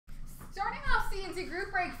CNC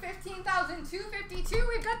Group Break 15,252.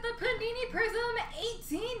 We've got the Panini Prizm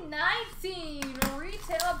 1819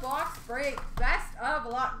 Retail Box Break. Best of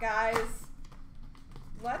luck, guys.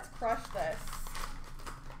 Let's crush this.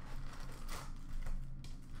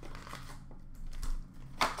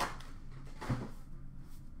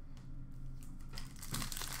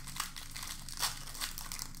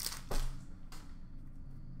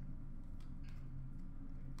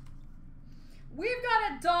 We've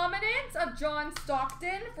got a dominance of John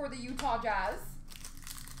Stockton for the Utah Jazz.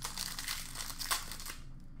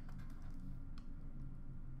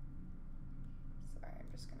 Sorry, I'm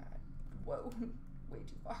just gonna, whoa, way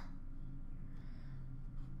too far.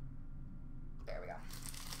 There we go.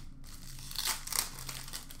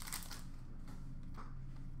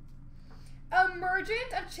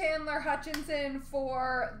 Emergent of Chandler Hutchinson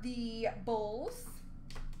for the Bulls.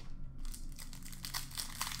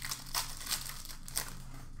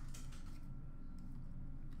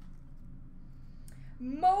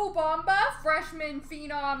 Mo Bamba, freshman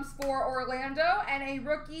phenoms for Orlando, and a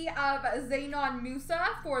rookie of Zanon Musa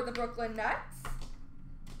for the Brooklyn Nets.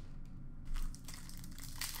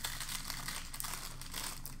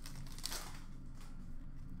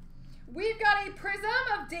 We've got a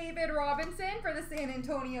Prizm of David Robinson for the San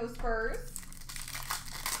Antonio Spurs.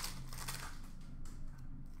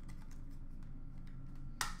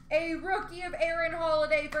 A rookie of Aaron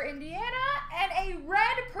Holiday for Indiana, and a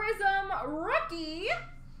red Prizm rookie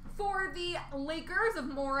for the Lakers of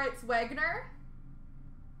Moritz Wagner.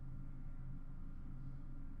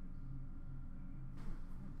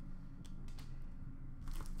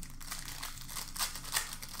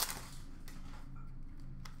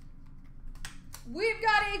 We've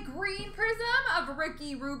got a green Prizm of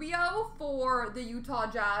Ricky Rubio for the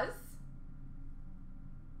Utah Jazz.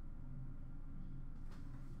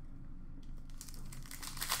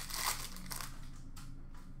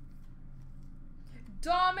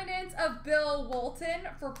 Dominance of Bill Walton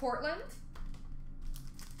for Portland.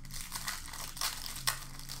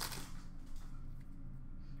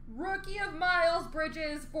 Rookie of Miles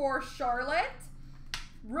Bridges for Charlotte.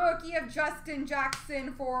 Rookie of Justin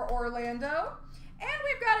Jackson for Orlando. And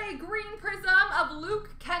we've got a green Prizm of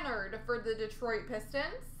Luke Kennard for the Detroit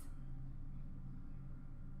Pistons.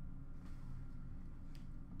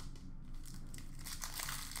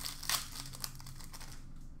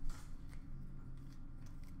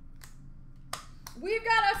 We've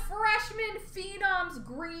got a freshman phenoms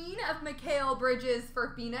green of Mikal Bridges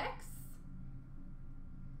for Phoenix.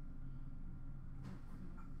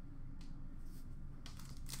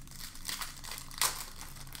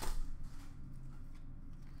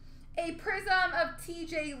 A Prizm of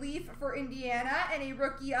TJ Leaf for Indiana, and a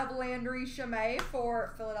rookie of Landry Shamet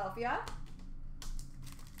for Philadelphia.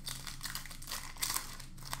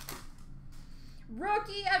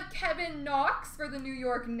 Rookie of Kevin Knox for the New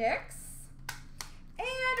York Knicks.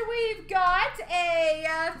 And we've got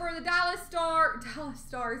a, for the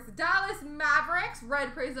Dallas Mavericks,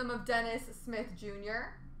 red Prizm of Dennis Smith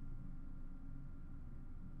Jr.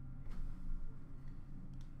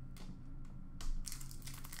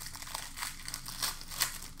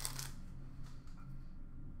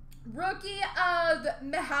 Rookie of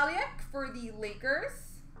Mihaliuk for the Lakers.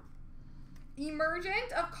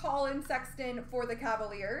 Emergent of Colin Sexton for the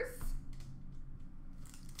Cavaliers.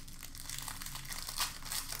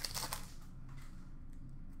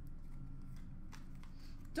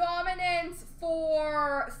 Dominance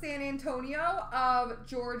for San Antonio of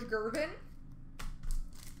George Gervin.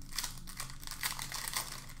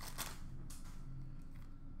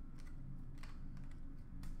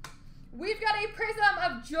 We've got a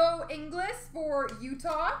Prizm of Joe Ingles for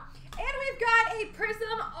Utah. And we've got a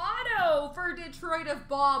Prizm auto for Detroit of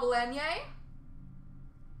Bob Lanier.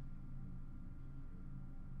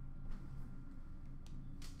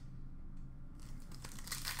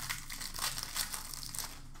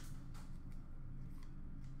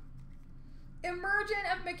 Emergent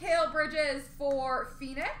of Mikal Bridges for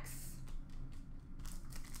Phoenix.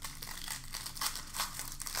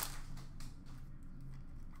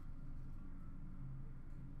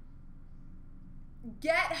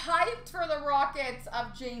 Get hyped for the Rockets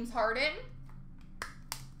of James Harden.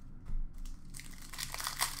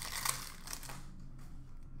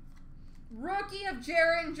 Rookie of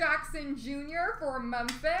Jaren Jackson Jr. for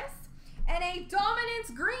Memphis. And a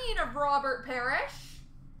dominance green of Robert Parrish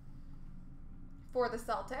for the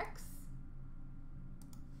Celtics.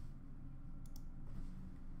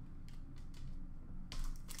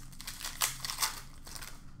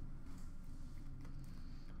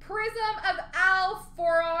 Prizm of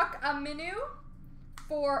Al-Farouq Aminu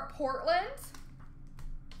for Portland.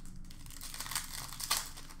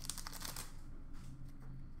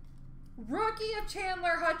 Rookie of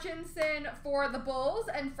Chandler Hutchinson for the Bulls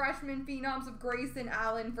and freshman phenoms of Grayson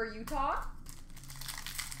Allen for Utah.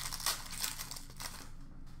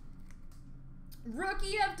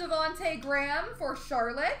 Rookie of Devontae Graham for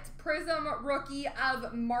Charlotte. Prizm rookie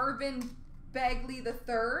of Marvin Bagley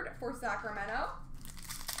III for Sacramento.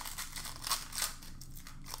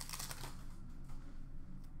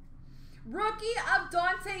 Rookie of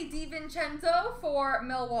Dante DiVincenzo for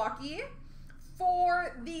Milwaukee.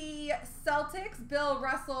 For the Celtics, Bill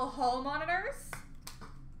Russell Hall monitors.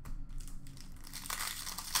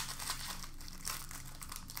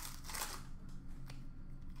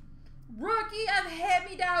 Rookie of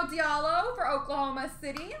Hamidou Diallo for Oklahoma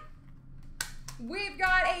City. We've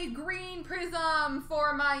got a green Prizm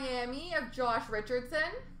for Miami of Josh Richardson.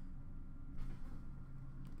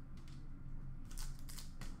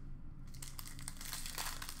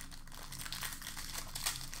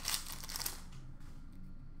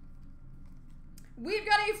 We've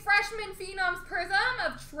got a freshman phenoms Prizm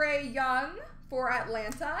of Trae Young for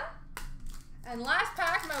Atlanta. And last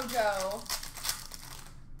pack mojo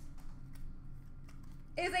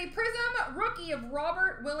is a Prizm rookie of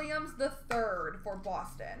Robert Williams III for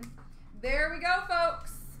Boston. There we go,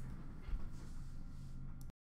 folks.